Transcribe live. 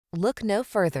Look no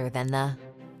further than the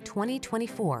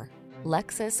 2024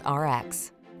 Lexus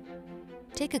RX.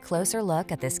 Take a closer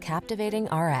look at this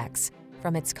captivating RX.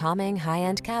 From its calming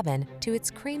high-end cabin to its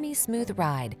creamy smooth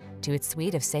ride to its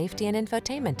suite of safety and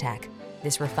infotainment tech,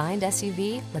 this refined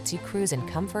SUV lets you cruise in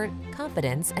comfort,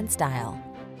 confidence, and style.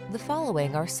 The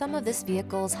following are some of this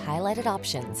vehicle's highlighted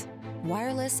options: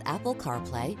 wireless Apple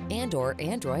CarPlay and/or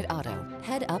Android Auto,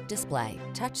 head-up display,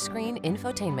 touchscreen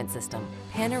infotainment system,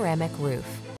 panoramic roof,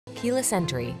 keyless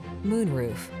entry,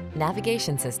 moonroof,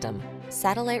 navigation system,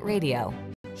 satellite radio,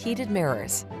 heated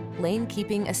mirrors, lane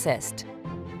keeping assist.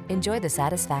 Enjoy the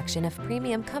satisfaction of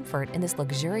premium comfort in this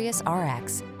luxurious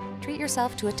RX. Treat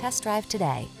yourself to a test drive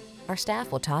today. Our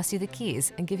staff will toss you the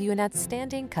keys and give you an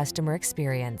outstanding customer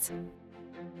experience.